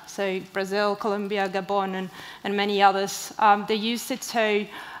data. So Brazil, Colombia, Gabon, and many others. They use it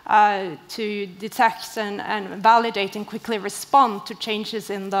to detect and validate and quickly respond to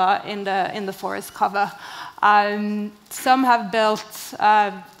changes in the forest cover. Some have built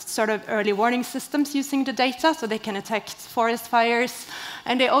sort of early warning systems using the data so they can detect forest fires,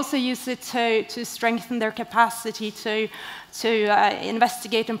 and they also use it to strengthen their capacity to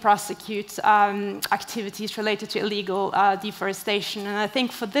investigate and prosecute activities related to illegal deforestation. And I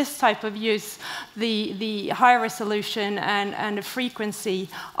think for this type of use, the high resolution and the frequency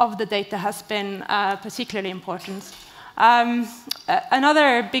of the data has been particularly important.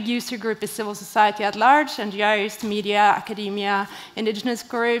 Another big user group is civil society at large, NGOs, media, academia, indigenous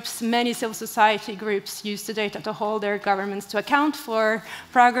groups. Many civil society groups use the data to hold their governments to account for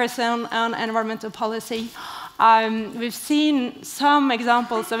progress on environmental policy. We've seen some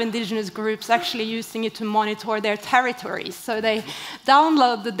examples of indigenous groups actually using it to monitor their territories. So they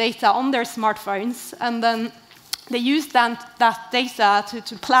download the data on their smartphones, and then they use that data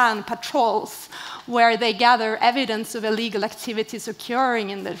to plan patrols where they gather evidence of illegal activities occurring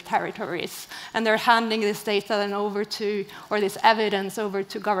in their territories. And they're handing this data then over to, or this evidence over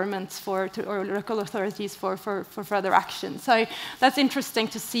to governments or local authorities for further action. So that's interesting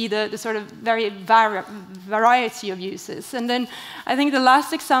to see the sort of very variety of uses. And then I think the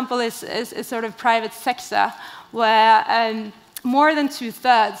last example is sort of private sector, where more than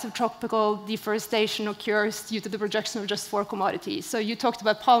 2/3 of tropical deforestation occurs due to the production of just 4 commodities. So you talked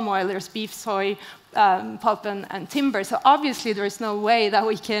about palm oil, there's beef, soy, pulp and timber. So obviously there is no way that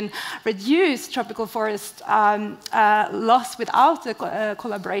we can reduce tropical forest loss without the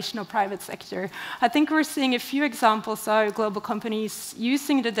collaboration of private sector. I think we're seeing a few examples of global companies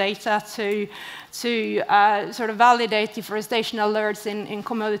using the data to sort of validate deforestation alerts in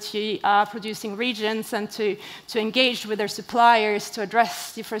commodity producing regions, and to engage with their suppliers to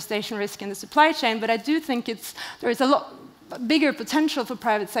address deforestation risk in the supply chain. But I do think there is a lot bigger potential for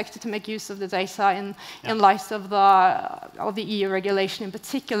private sector to make use of the data in light of the EU regulation in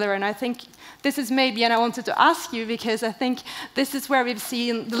particular. And I think this is maybe, and I wanted to ask you, because I think this is where we've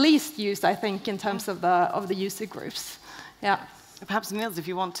seen the least use, I think, in terms of the user groups. Yeah. Perhaps Niels, if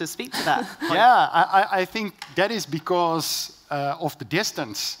you want to speak to that. Yeah, I think that is because of the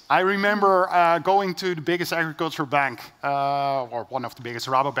distance. I remember going to the biggest agricultural bank, or one of the biggest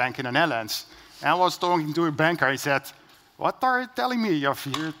Rabobank in the Netherlands, and I was talking to a banker. He said, "What are you telling me?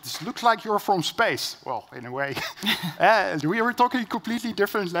 It looks like you're from space." Well, in a way. We were talking completely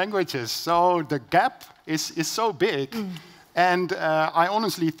different languages, so the gap is so big. And I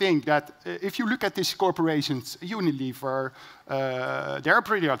honestly think that if you look at these corporations, Unilever, they're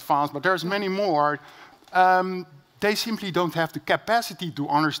pretty advanced, but there's many more. They simply don't have the capacity to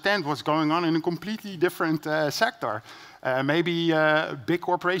understand what's going on in a completely different sector. Maybe big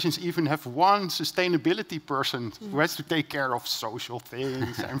corporations even have one sustainability person who has to take care of social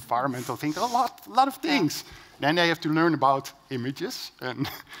things, environmental things, a lot of things. Then they have to learn about images and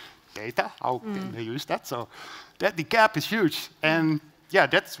data, how can they use that? So the gap is huge. And yeah,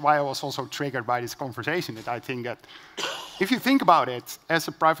 that's why I was also triggered by this conversation, that I think that if you think about it, as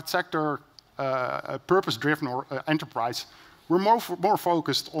a private sector, a purpose-driven enterprise, we're more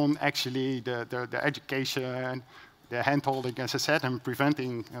focused on actually the education, the hand-holding, as I said, and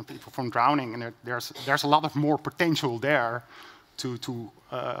preventing people from drowning. And there's a lot of more potential there to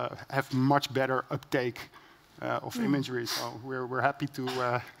have much better uptake of imagery. So we're happy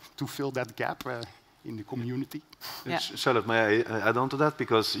to fill that gap. in the community. Yeah. Charlotte, may I add on to that?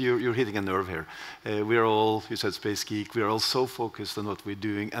 Because you're hitting a nerve here. We're all, you said space geek, we're all so focused on what we're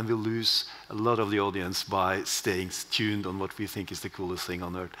doing, and we lose a lot of the audience by staying tuned on what we think is the coolest thing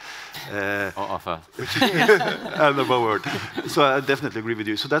on Earth. Or offer. And above word. So I definitely agree with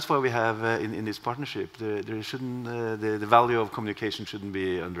you. So that's why we have in this partnership, there shouldn't, the value of communication shouldn't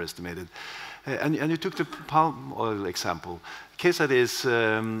be underestimated. And you took the palm oil example. KSAT is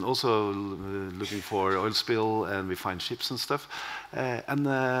also looking for oil spill, and we find ships and stuff.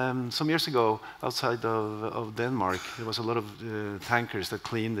 And some years ago, outside of Denmark, there was a lot of tankers that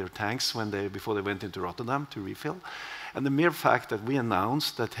cleaned their tanks before they went into Rotterdam to refill. And the mere fact that we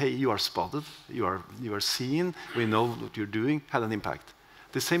announced that, hey, you are spotted, you are seen, we know what you're doing, had an impact.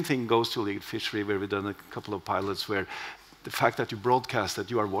 The same thing goes to illegal fishery, where we've done a couple of pilots where the fact that you broadcast that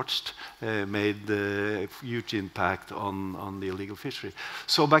you are watched made a huge impact on the illegal fishery.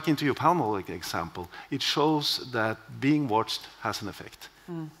 So back into your palm oil example, it shows that being watched has an effect.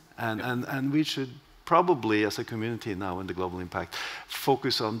 And we should probably, as a community now in the global impact,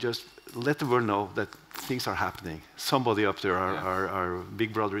 focus on just let the world know that things are happening. Somebody up there, our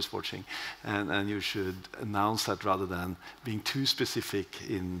big brother is watching. And you should announce that rather than being too specific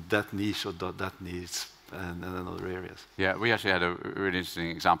in that niche or that niche. And in other areas. Yeah, we actually had a really interesting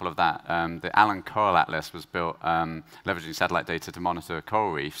example of that. The Allen Coral Atlas was built leveraging satellite data to monitor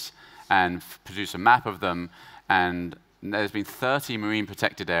coral reefs and produce a map of them. And there's been 30 marine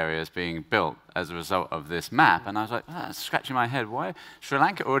protected areas being built as a result of this map. And I was like, scratching my head, why? Sri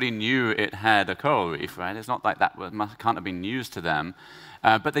Lanka already knew it had a coral reef, right? It's not like that can't have been news to them.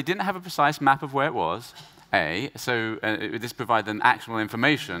 But they didn't have a precise map of where it was. So this provided them actual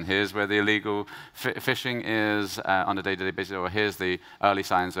information. Here's where the illegal fishing is on a day-to-day basis, or here's the early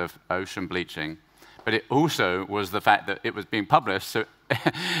signs of ocean bleaching. But it also was the fact that it was being published, so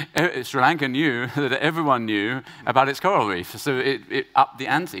Sri Lanka knew that everyone knew about its coral reef. So it upped the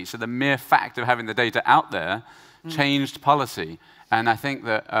ante. So the mere fact of having the data out there changed policy. And I think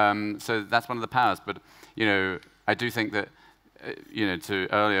that, so that's one of the powers. But, I do think that, to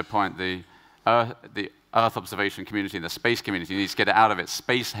earlier point, the Earth observation community, the space community needs to get it out of its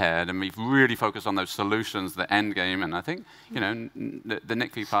space head, and we've really focused on those solutions, the end game. And I think, the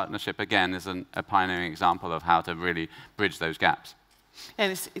NICFI partnership again is a pioneering example of how to really bridge those gaps.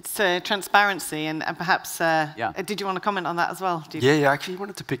 And it's transparency, and perhaps did you want to comment on that as well? Yeah, I actually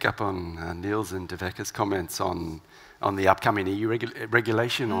wanted to pick up on Niels and Deveka's comments on the upcoming EU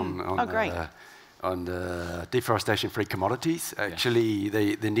regulation on deforestation-free commodities. Actually,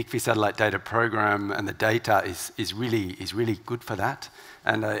 the NICFI satellite data program and the data is really good for that.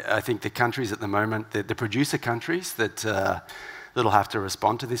 And I think the countries at the moment, the producer countries that'll have to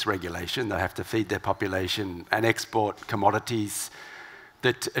respond to this regulation, they have to feed their population and export commodities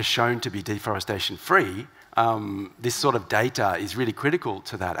that are shown to be deforestation-free. This sort of data is really critical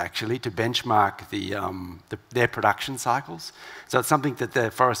to that, actually, to benchmark their production cycles. So it's something that the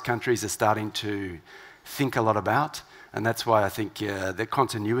forest countries are starting to think a lot about, and that's why I think the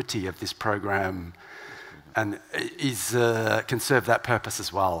continuity of this program can serve that purpose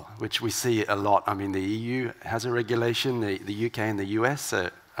as well, which we see a lot. I mean, the EU has a regulation, the UK and the US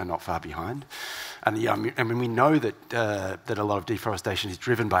are not far behind. And we know that a lot of deforestation is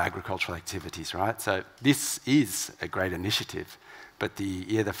driven by agricultural activities, right? So this is a great initiative, but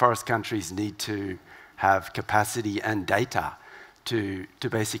the forest countries need to have capacity and data to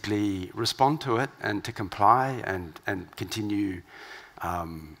basically respond to it and to comply and continue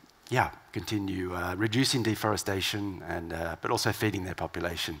reducing deforestation but also feeding their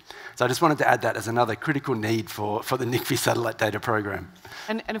population. So I just wanted to add that as another critical need for the NICFI satellite data program.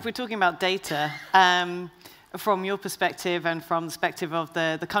 And if we're talking about data, from your perspective and from the perspective of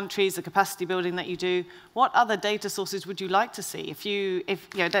the countries, the capacity building that you do, what other data sources would you like to see?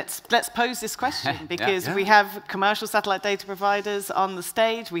 Let's pose this question, because we have commercial satellite data providers on the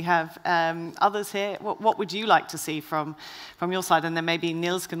stage, we have others here. What would you like to see from your side? And then maybe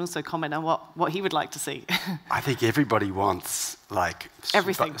Niels can also comment on what he would like to see. I think everybody wants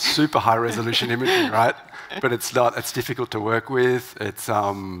everything. Super high resolution imagery, right? But it's not. It's difficult to work with.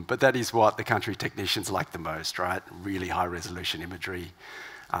 But that is what the country technicians like the most, right? Really high resolution imagery.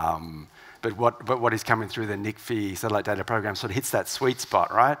 But what is coming through the NICFI satellite data program sort of hits that sweet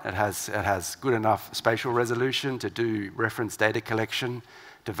spot, right? It has good enough spatial resolution to do reference data collection,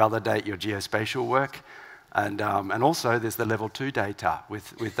 to validate your geospatial work, and also there's the level 2 data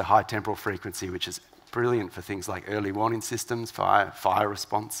with the high temporal frequency, which is brilliant for things like early warning systems, fire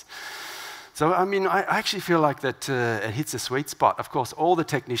response. So, I mean, I actually feel like that it hits a sweet spot. Of course, all the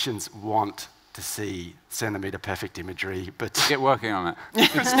technicians want to see centimetre perfect imagery, but Get working on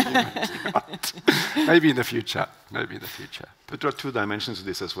it. maybe in the future. Maybe in the future. But there are two dimensions to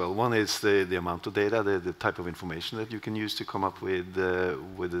this as well. One is the amount of data, the type of information that you can use to come up with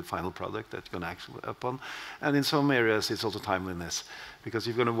the final product that you're going to act upon. And in some areas, it's also timeliness. Because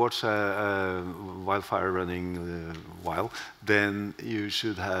if you're going to watch a wildfire running wild, then you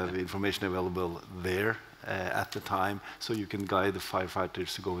should have information available there at the time, so you can guide the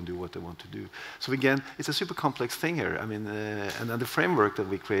firefighters to go and do what they want to do. So again, it's a super complex thing here. I mean, and then the framework that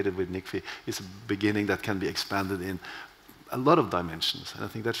we created with NICFI is a beginning that can be expanded in a lot of dimensions, and I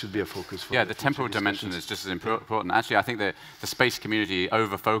think that should be a focus for the temporal dimension is just as important. Actually, I think the space community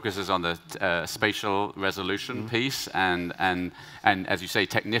over-focuses on the spatial resolution piece, and as you say,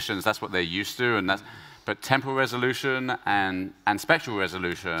 technicians, that's what they're used to, and that's. But temporal resolution and spectral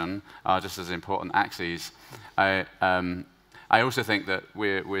resolution are just as important axes. I also think that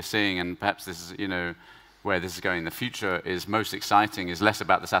we're seeing, and perhaps this is where this is going in the future, is most exciting is less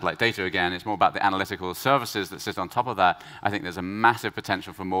about the satellite data again. It's more about the analytical services that sit on top of that. I think there's a massive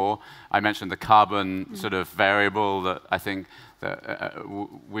potential for more. I mentioned the carbon sort of variable that I think that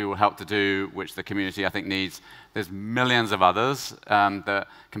we will help to do, which the community I think needs. There's millions of others that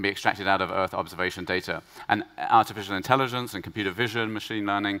can be extracted out of Earth observation data. And artificial intelligence and computer vision, machine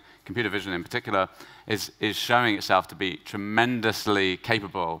learning, computer vision in particular, is showing itself to be tremendously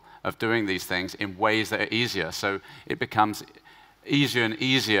capable of doing these things in ways that are easier. So it becomes easier and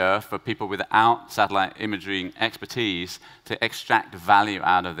easier for people without satellite imaging expertise to extract value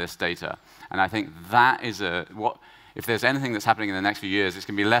out of this data. And I think that is if there's anything that's happening in the next few years, it's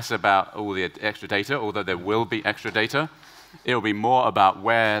going to be less about all the extra data, although there will be extra data. It'll be more about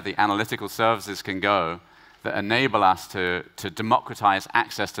where the analytical services can go that enable us to democratize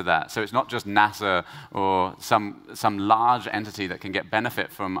access to that. So it's not just NASA or some large entity that can get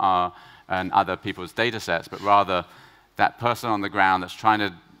benefit from our and other people's data sets, but rather that person on the ground that's trying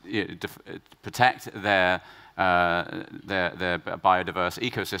to protect their biodiverse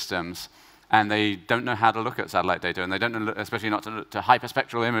ecosystems, and they don't know how to look at satellite data, and they don't know, especially not to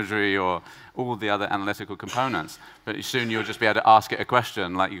hyperspectral imagery or all the other analytical components. But soon you'll just be able to ask it a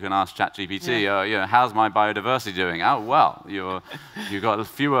question, like you can ask ChatGPT, how's my biodiversity doing? Oh, well, you've got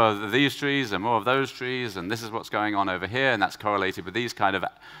fewer of these trees and more of those trees, and this is what's going on over here, and that's correlated with these kind of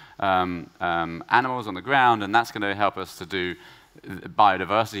animals on the ground, and that's going to help us to do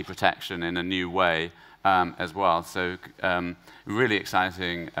biodiversity protection in a new way. As well. So really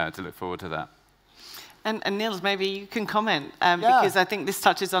exciting to look forward to that. And Niels, maybe you can comment, because I think this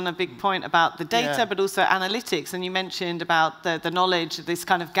touches on a big point about the data, but also analytics. And you mentioned about the knowledge, this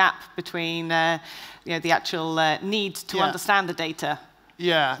kind of gap between the actual need to understand the data.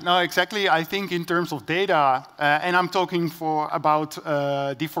 Yeah, no, exactly. I think in terms of data, and I'm talking about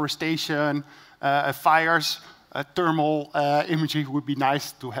deforestation, fires, thermal imagery would be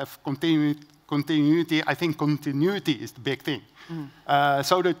nice to have continuity. I think continuity is the big thing.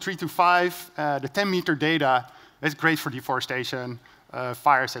 So the 3 to 5, the 10-meter data is great for deforestation,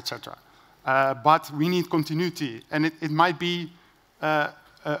 fires, etc. But we need continuity, and it might be a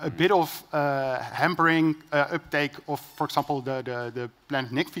bit of hampering uptake of, for example, the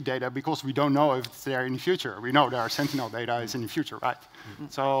Planet NICFI data, because we don't know if it's there in the future. We know that our Sentinel data is in the future, right?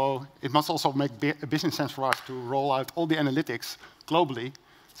 So it must also make business sense for us to roll out all the analytics globally.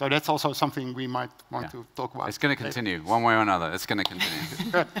 So that's also something we might want to talk about. It's going to continue, one way or another. It's going to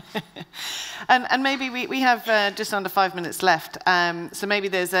continue. And maybe we have just under 5 minutes left. So maybe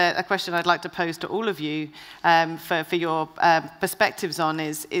there's a question I'd like to pose to all of you for your perspectives on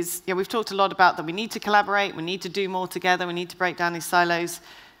is we've talked a lot about that we need to collaborate, we need to do more together, we need to break down these silos.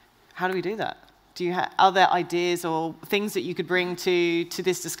 How do we do that? Do you have other ideas or things that you could bring to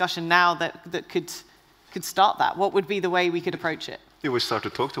this discussion now that could start that? What would be the way we could approach it? We start to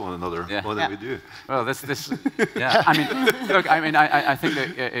talk to one another more than we do. Well, yeah. I mean, look, I think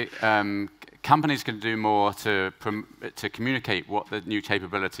that companies can do more to communicate what the new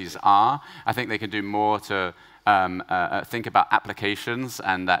capabilities are. I think they can do more to think about applications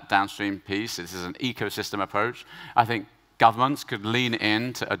and that downstream piece. This is an ecosystem approach. I think governments could lean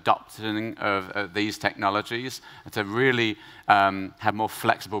into adopting of these technologies to really have more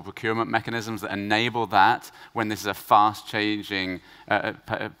flexible procurement mechanisms that enable that when this is a fast-changing,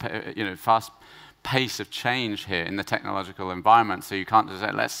 pace of change here in the technological environment. So you can't just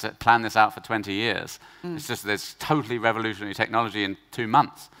say, let's plan this out for 20 years. It's just there's totally revolutionary technology in 2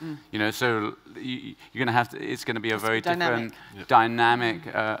 months. You know, so you're going to have to. It's going to be a very different, dynamic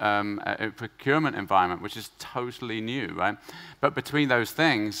procurement environment, which is totally new, right? But between those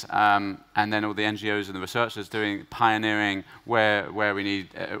things, and then all the NGOs and the researchers doing pioneering where we need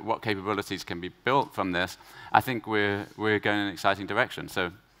what capabilities can be built from this, I think we're going in an exciting direction.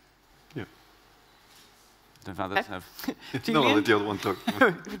 So. Do no, I'll let the other one talk.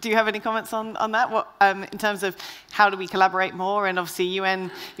 Do you have any comments on that? What, in terms of how do we collaborate more? And obviously,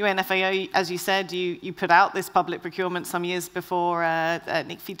 UNFAO, as you said, you put out this public procurement some years before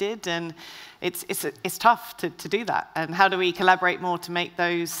NICFI did, and it's tough to do that. And how do we collaborate more to make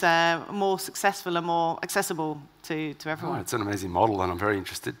those more successful and more accessible to everyone? Oh, it's an amazing model, and I'm very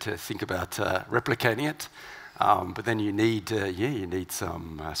interested to think about replicating it. But then you need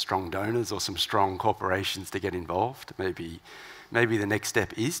some strong donors or some strong corporations to get involved. Maybe the next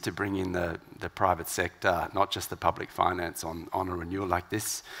step is to bring in the private sector, not just the public finance on a renewal like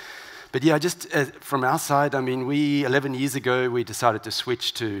this. But yeah, just from our side, I mean, 11 years ago, we decided to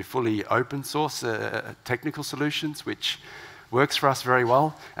switch to fully open source technical solutions, which works for us very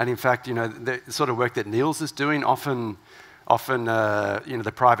well. And in fact, you know, the sort of work that Niels is doing, often you know,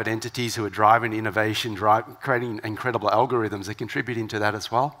 the private entities who are driving innovation, creating incredible algorithms, are contributing to that as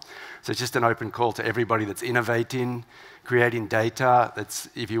well. So it's just an open call to everybody that's innovating, creating data. That's,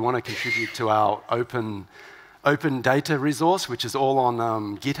 if you want to contribute to our open data resource, which is all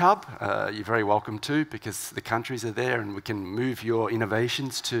on GitHub, you're very welcome to, because the countries are there and we can move your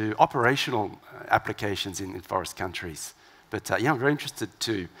innovations to operational applications in forest countries. But yeah, I'm very interested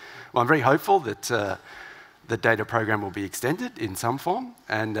to, well, I'm very hopeful that the data program will be extended in some form,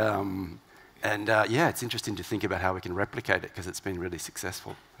 and yeah, it's interesting to think about how we can replicate it, because it's been really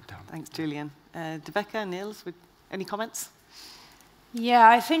successful. Thanks, Julian. Deveka, Niels, any comments? Yeah,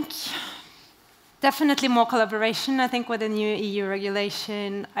 I think definitely more collaboration. I think with the new EU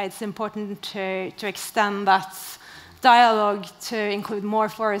regulation, it's important to extend that dialogue to include more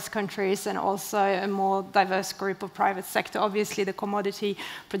forest countries and also a more diverse group of private sector. Obviously, the commodity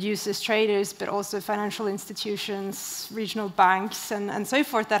producers, traders, but also financial institutions, regional banks, and so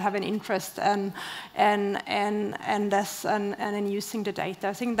forth that have an interest in this and in using the data.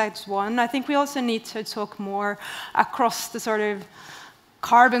 I think that's one. I think we also need to talk more across the sort of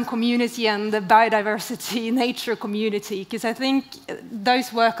carbon community and the biodiversity nature community, because I think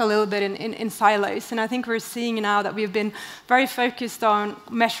those work a little bit in silos. And I think we're seeing now that we've been very focused on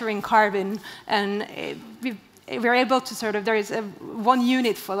measuring carbon, and we're able to sort of, there is one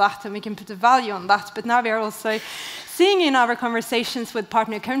unit for that, and we can put a value on that. But now we are also seeing in our conversations with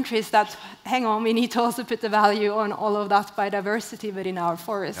partner countries that, hang on, we need to also put the value on all of that biodiversity within our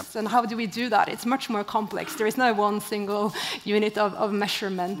forests. And how do we do that? It's much more complex. There is no one single unit of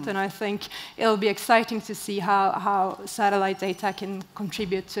measurement. And I think it'll be exciting to see how satellite data can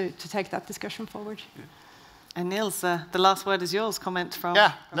contribute to take that discussion forward. Yeah. And Niels, the last word is yours. Comment from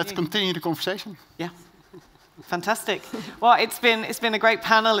let's continue the conversation. Yeah. Fantastic. Well, it's been a great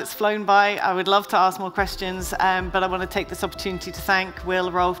panel. It's flown by. I would love to ask more questions, but I want to take this opportunity to thank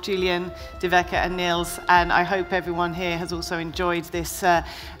Will, Rolf, Julian, Deveka, and Niels. And I hope everyone here has also enjoyed this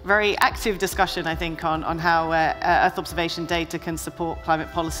very active discussion, I think, on how Earth observation data can support climate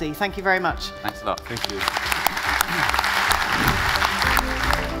policy. Thank you very much. Thanks a lot. Thank you.